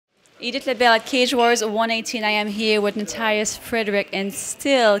Edith Lebel at Cage Warriors 118. I am here with Nathias Frederick and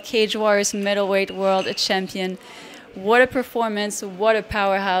still Cage Warriors middleweight world champion. What a performance, what a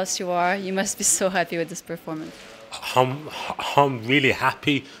powerhouse you are. You must be so happy with this performance. I'm really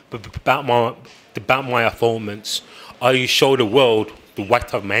happy about my performance. I show the world the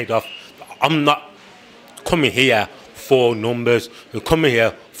what I've made of. I'm not coming here for numbers. I'm coming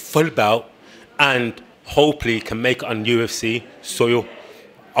here full belt and hopefully can make it on UFC soil.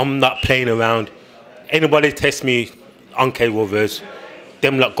 I'm not playing around. Anybody test me on Cage Warriors,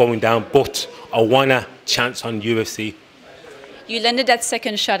 them not going down, but I want a chance on UFC. You landed that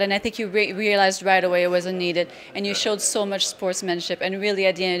second shot, and I think you realized right away it wasn't needed, and you showed so much sportsmanship, and really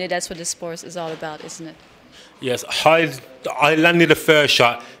at the end of the day, that's what the sport is all about, isn't it? Yes, I landed the first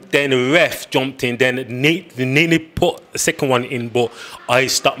shot, then the ref jumped in, then nearly put the second one in, but I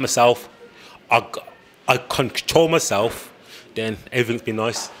stopped myself. I control myself, then everything's been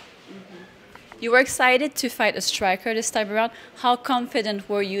nice. You were excited to fight a striker this time around. How confident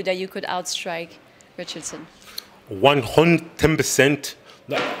were you that you could outstrike Richardson? 110%.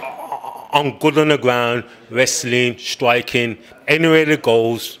 I'm good on the ground, wrestling, striking. Anywhere it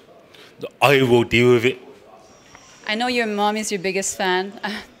goes, I will deal with it. I know your mom is your biggest fan.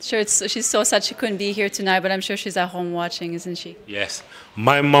 I'm sure she's so sad she couldn't be here tonight, but I'm sure she's at home watching, isn't she? Yes.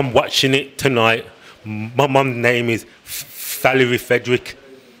 My mum watching it tonight. My mum's name is Nathias Frederick.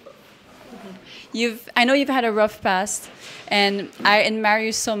 I know you've had a rough past, and I admire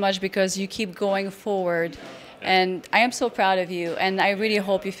you so much because you keep going forward. And I am so proud of you, and I really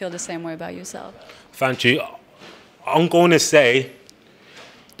hope you feel the same way about yourself. Thank you. I'm going to say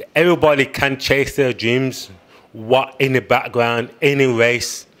that everybody can chase their dreams. What in the background, any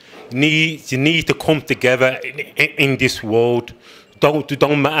race, you need to come together in this world.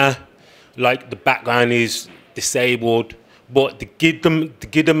 Don't matter like the background is disabled, but to give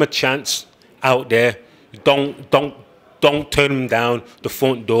them a chance out there. Don't turn them down the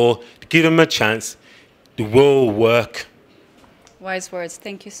front door. To give them a chance. The world will work. Wise words.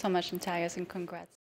 Thank you so much, Nathias, and congrats.